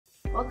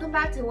Welcome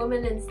back to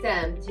Women in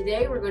STEM.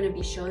 Today we're going to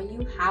be showing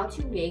you how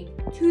to make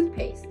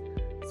toothpaste.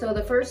 So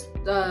the first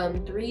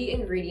three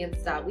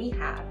ingredients that we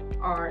have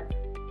are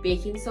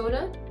baking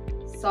soda,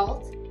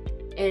 salt,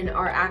 and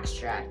our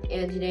extract.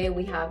 And today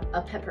we have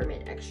a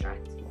peppermint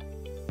extract.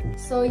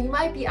 So you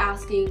might be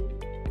asking,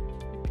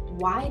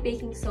 why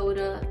baking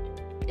soda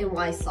and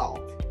why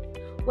salt?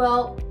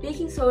 Well,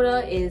 baking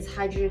soda is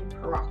hydrogen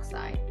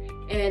peroxide,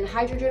 and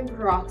hydrogen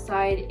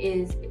peroxide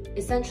is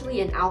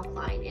essentially an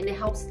alkaline, and it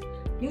helps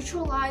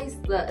neutralize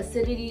the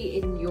acidity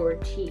in your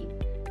teeth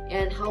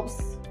and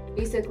helps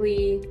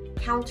basically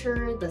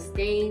counter the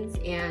stains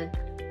and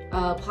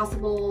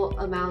possible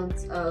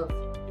amounts of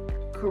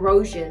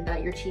corrosion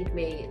that your teeth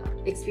may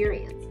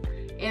experience.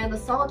 And the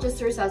salt just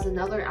serves as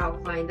another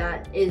alkaline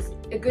that is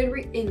a good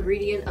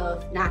ingredient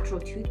of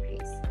natural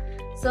toothpaste.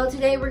 So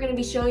today we're going to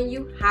be showing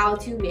you how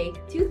to make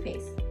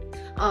toothpaste.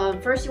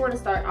 First, you want to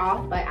start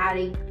off by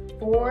adding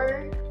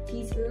 4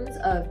 teaspoons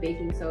of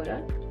baking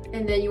soda,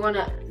 and then you want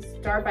to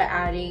start by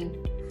adding,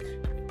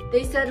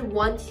 they said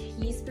 1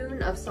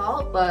 teaspoon of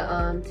salt,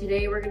 but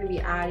today we're going to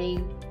be adding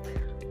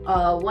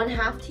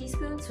 1/2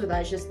 teaspoon, so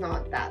that's just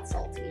not that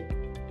salty.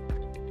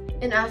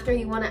 And after,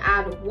 you want to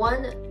add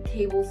 1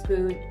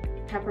 tablespoon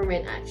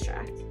peppermint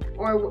extract,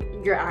 or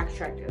your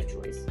extract of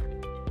choice.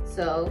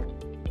 So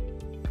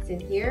it's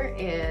in here,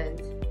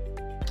 and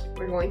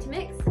we're going to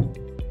mix.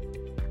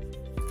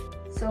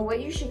 So what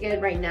you should get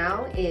right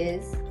now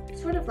is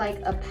sort of like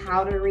a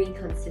powdery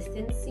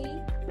consistency,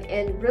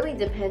 and really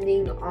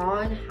depending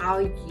on how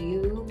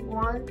you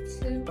want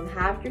to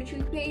have your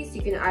toothpaste,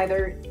 you can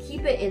either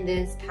keep it in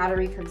this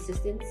powdery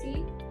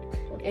consistency,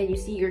 and you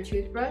see your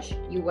toothbrush,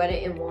 you wet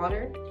it in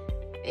water,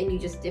 and you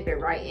just dip it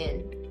right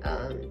in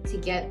to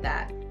get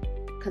that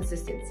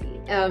consistency.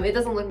 It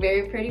doesn't look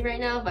very pretty right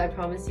now, but I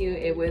promise you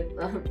it would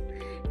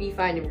be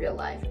fine in real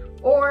life.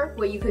 Or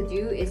what you could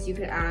do is you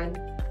could add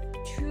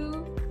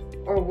 2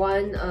 or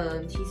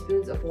 1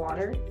 teaspoons of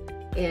water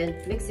and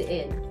mix it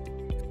in.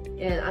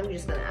 And I'm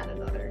just gonna add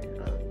another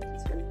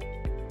teaspoon.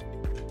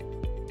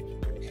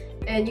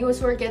 And you will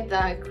sort of get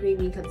that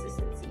creamy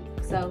consistency.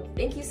 So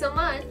thank you so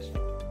much.